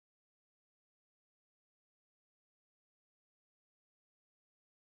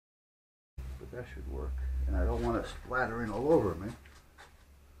that should work. And I don't want it splattering all over me.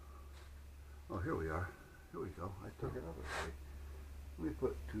 Oh, here we are. Here we go. I took it out already. Let me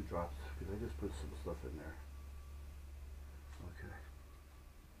put 2 drops because I just put some stuff in there.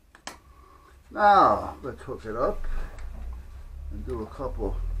 Okay. Now, let's hook it up and do a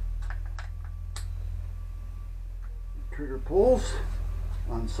couple trigger pulls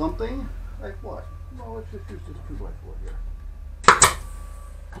on something. Like what? Well, let's just use this 2x4 here.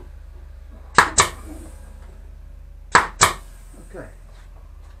 Okay.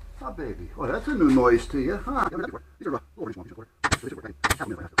 Oh, baby. Oh, that's a new noise to you, huh? These are orange ones. These are yeah, I'm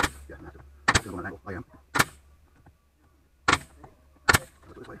going to go on an angle. I am. Let's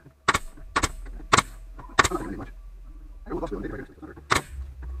go this way. I'm not going to need much. I will also do it right here.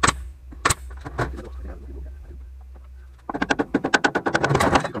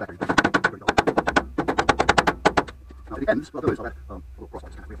 It ends, well, there is all that little cross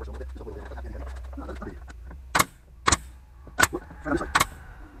kind of reinforce a little bit. Just a little bit. No, that's pretty. Look, right on this side.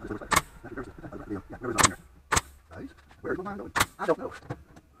 On this other side. Yeah, where is it on here? Guys, where's my line going? I don't know. Okay,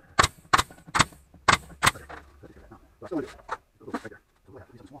 let's get that now. So I still want to do it. Go right there. So we'll have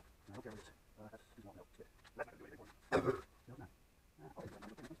to do something small. I don't care what it is. That's too small. No, it's good. That's not going to do anything for me. No, no. Okay,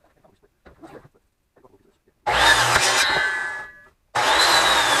 I'm not split. I'm not sure, but I go look at this.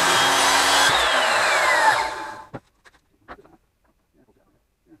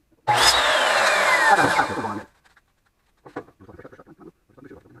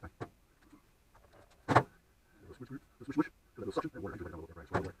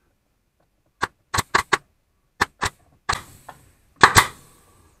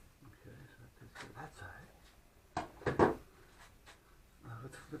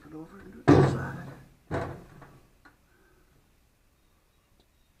 Flip it over and do this side.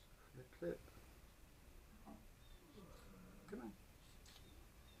 Flip, flip. Come on.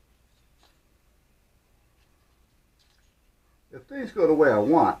 If things go the way I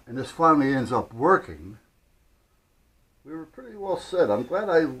want, and this finally ends up working, we were pretty well set. I'm glad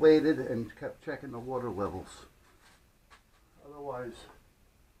I waited and kept checking the water levels. Otherwise,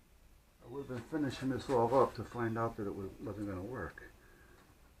 I would have been finishing this all up to find out that it wasn't going to work.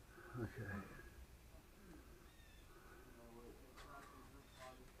 Okay.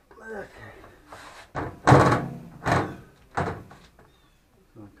 So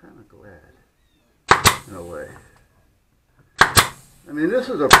I'm kind of glad, in a way. I mean, this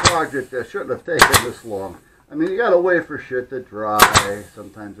is a project that shouldn't have taken this long. I mean, you gotta wait for shit to dry,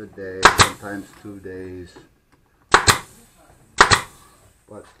 sometimes a day, sometimes 2 days.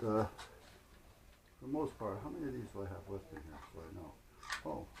 But, for the most part, how many of these do I have left in here so I know?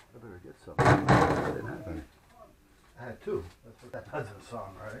 Oh, I better get some. I didn't have any. I had 2. That's what that doesn't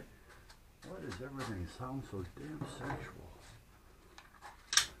sound right. Why does everything sound so damn sexual?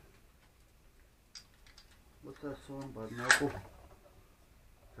 What's that song by Michael?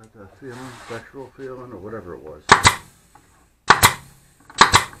 Got that feeling, sexual feeling, or whatever it was. Oh,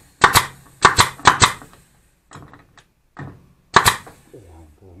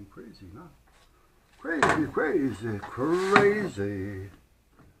 I'm going crazy now. Crazy, crazy, crazy.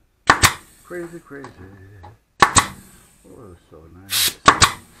 Crazy, crazy. Oh, so nice.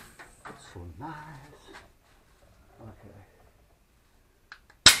 That's so nice.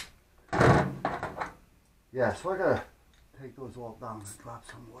 Okay. Yeah, so I gotta take those all down and drop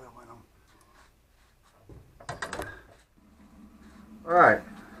some oil in them. Alright.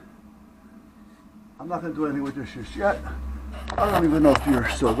 I'm not gonna do anything with this just yet. I don't even know if you're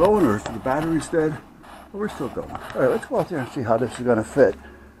still going or if the battery's dead. But we're still going. Alright, let's go out there and see how this is gonna fit.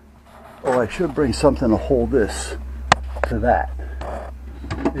 Oh, I should bring something to hold this to that.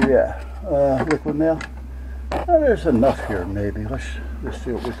 Yeah, liquid nail. Oh, there's enough here, maybe. Let's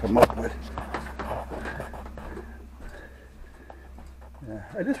see what we come up with. Yeah,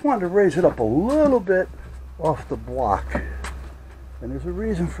 I just wanted to raise it up a little bit off the block. And there's a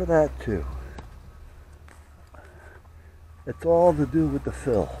reason for that, too. It's all to do with the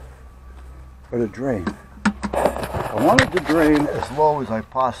fill, or the drain. I wanted to drain as low as I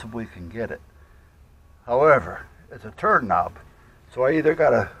possibly can get it. However, it's a turn knob, so I either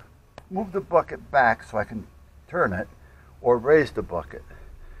gotta move the bucket back so I can turn it, or raise the bucket.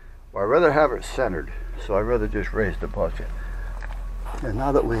 Well, I'd rather have it centered, so I'd rather just raise the bucket. And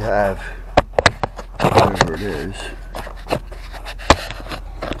now that we have whatever it is,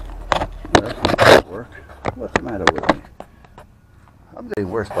 that's not gonna work. What's the matter with me? I'm getting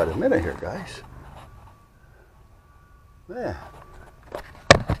worse by the minute here, guys. Yeah.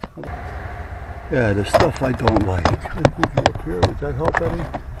 Yeah, the stuff I don't like. Up here, would that help any?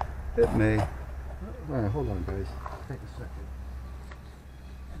 It may. All right, hold on, guys. Take a second.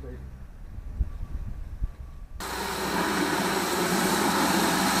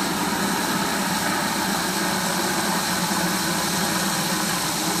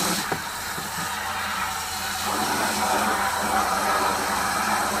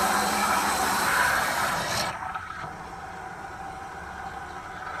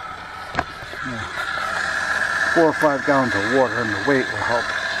 4 or 5 gallons of water, and the weight will help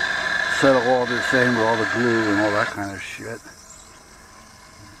settle all this in with all the glue and all that kind of shit.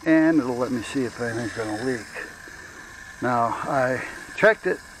 And it'll let me see if anything's going to leak. Now, I checked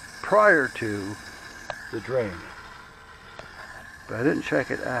it prior to the drain, but I didn't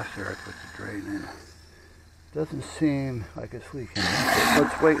check it after I put the drain in. Doesn't seem like it's leaking.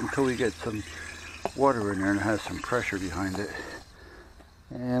 Let's wait until we get some water in there and it has some pressure behind it.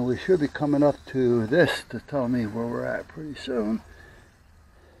 And we should be coming up to this to tell me where we're at pretty soon.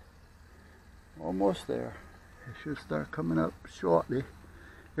 Almost there. It should start coming up shortly.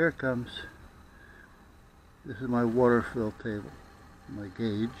 Here it comes. This is my water fill table, my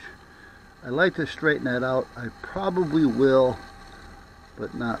gauge. I like to straighten that out. I probably will,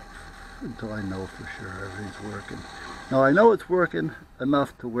 but not until I know for sure everything's working. Now I know it's working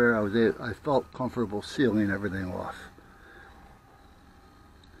enough to where I felt comfortable sealing everything off.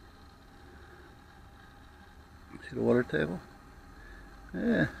 See the water table?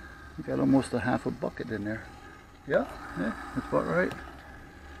 Yeah, you got almost a half a bucket in there. Yeah, that's about right.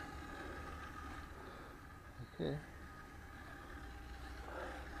 Okay.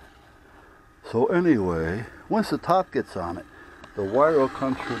 So anyway, once the top gets on it, the wire will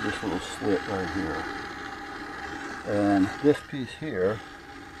come through this little slit right here. And this piece here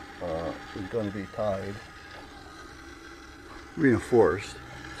is going to be tied, reinforced,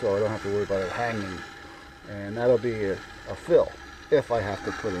 so I don't have to worry about it hanging. And that'll be a fill if I have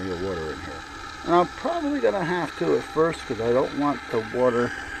to put any water in here. And I'm probably going to have to at first because I don't want the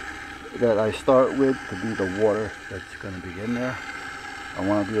water that I start with to be the water that's going to be in there. I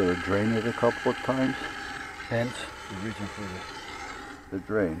want to be able to drain it a couple of times. Hence the reason for the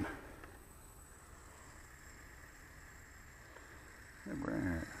drain.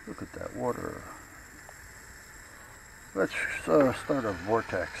 Look at that water. Let's start a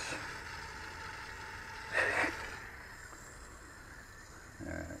vortex.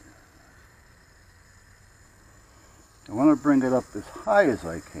 Alright. I want to bring it up as high as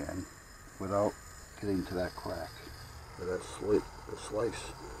I can without getting to that crack, or that slice,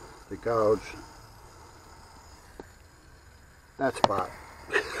 the gouge, that spot.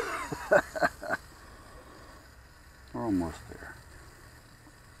 We're almost there.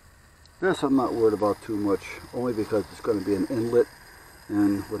 This I'm not worried about too much, only because it's going to be an inlet,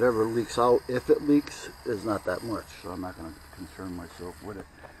 and whatever leaks out, if it leaks, is not that much, so I'm not going to concern myself with it.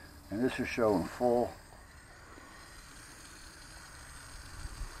 And this is showing full.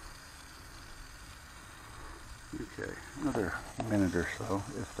 Okay, another minute or so,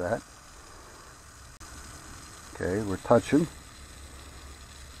 if that. Okay, we're touching,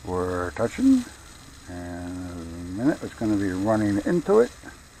 and in a minute it's going to be running into it,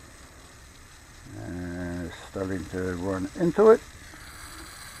 and it's starting to run into it,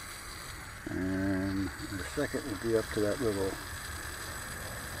 and in a second we'll be up to that little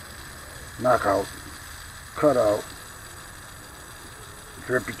knockout, cutout,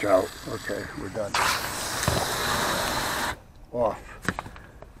 drippage out. Okay, we're done. Off.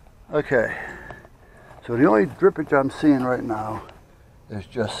 Okay, so the only drippage I'm seeing right now is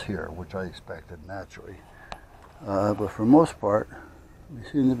just here, which I expected naturally. But for the most part, we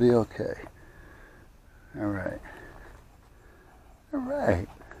seem to be okay. Alright. Alright.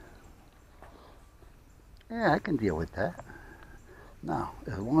 Yeah, I can deal with that. Now,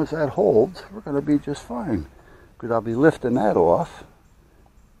 as long as that holds, we're going to be just fine. Because I'll be lifting that off,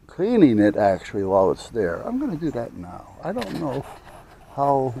 cleaning it actually while it's there. I'm going to do that now. I don't know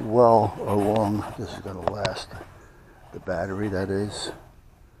how well or long this is going to last. The battery, that is.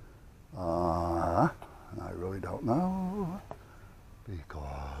 I really don't know.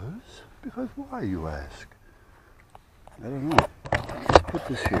 Because why, you ask? I don't know. Let's put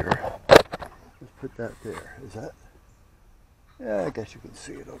this here. Let's put that there. Is that? Yeah, I guess you can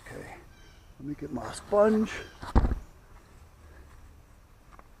see it okay. Let me get my sponge.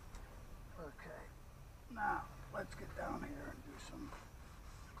 Okay. Now, let's get down here and do some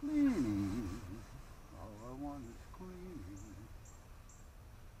cleaning. All I want is cleaning.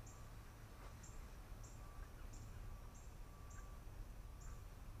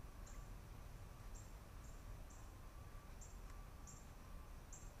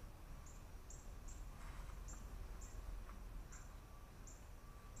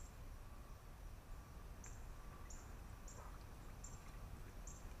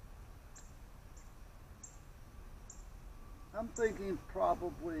 I'm thinking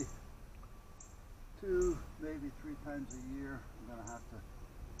probably 2, maybe 3 times a year. I'm going to have to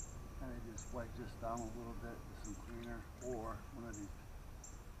kind of just wipe this down a little bit with some cleaner, or one of these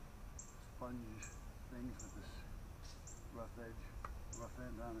sponge things with this rough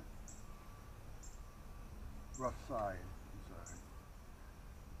end on it. rough side. I'm sorry.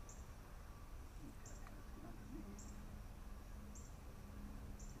 Okay, let's get underneath.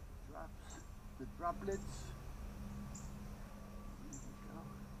 The droplets. There we go.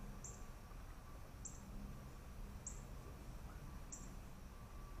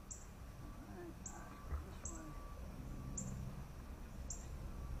 Alright, this way.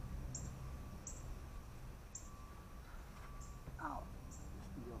 Ow,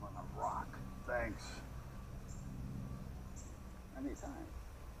 steel on a rock. Thanks. Anytime.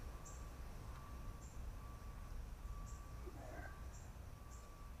 There.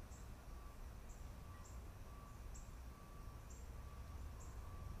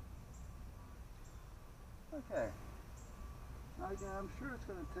 Okay. Now again, I'm sure it's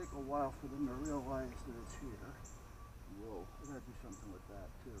going to take a while for them to realize that it's here. Whoa, I gotta do something with that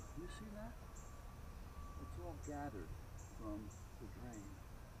too. You see that? It's all gathered from the drain.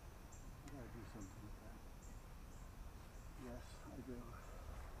 I gotta do something with that. Yes, I do.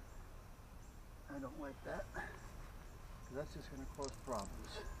 I don't like that. That's just going to cause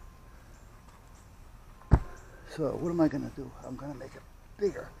problems. So what am I going to do? I'm going to make it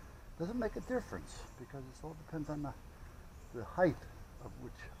bigger. Doesn't make a difference because it all depends on the height of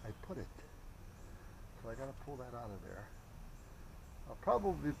which I put it. So I got to pull that out of there. I'll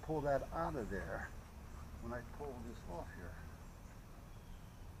probably pull that out of there when I pull this off here.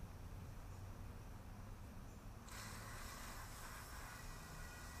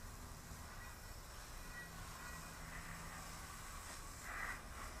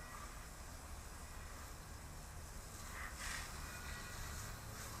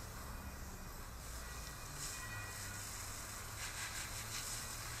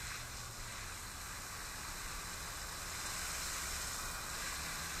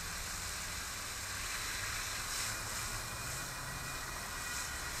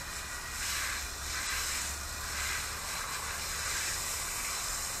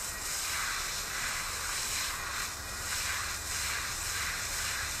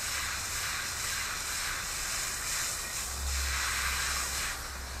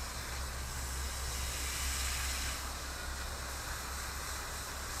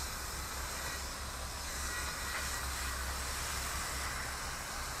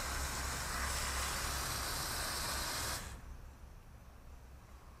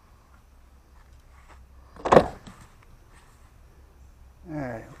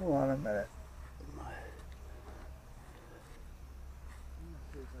 Alright, hold on a minute.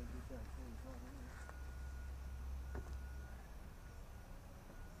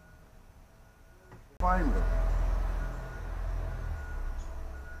 Finally.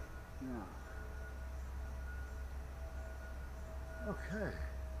 Now. Okay.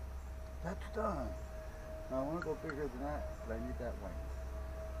 That's done. Now I want to go bigger than that, but I need that length.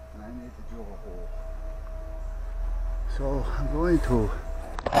 And I need to drill a hole. So I'm going to,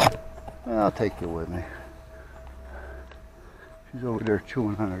 I'll take you with me. She's over there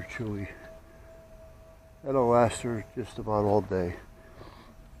chewing on her chewy. That'll last her just about all day.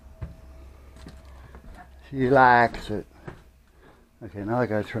 She likes it. Okay, now I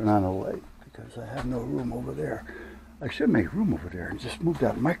gotta turn on the light because I have no room over there. I should make room over there and just move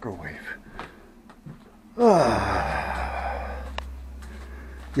that microwave.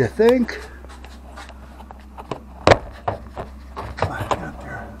 You think?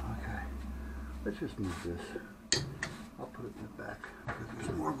 Let's just move this. I'll put it in the back because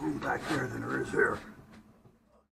there's more room back there than there is here.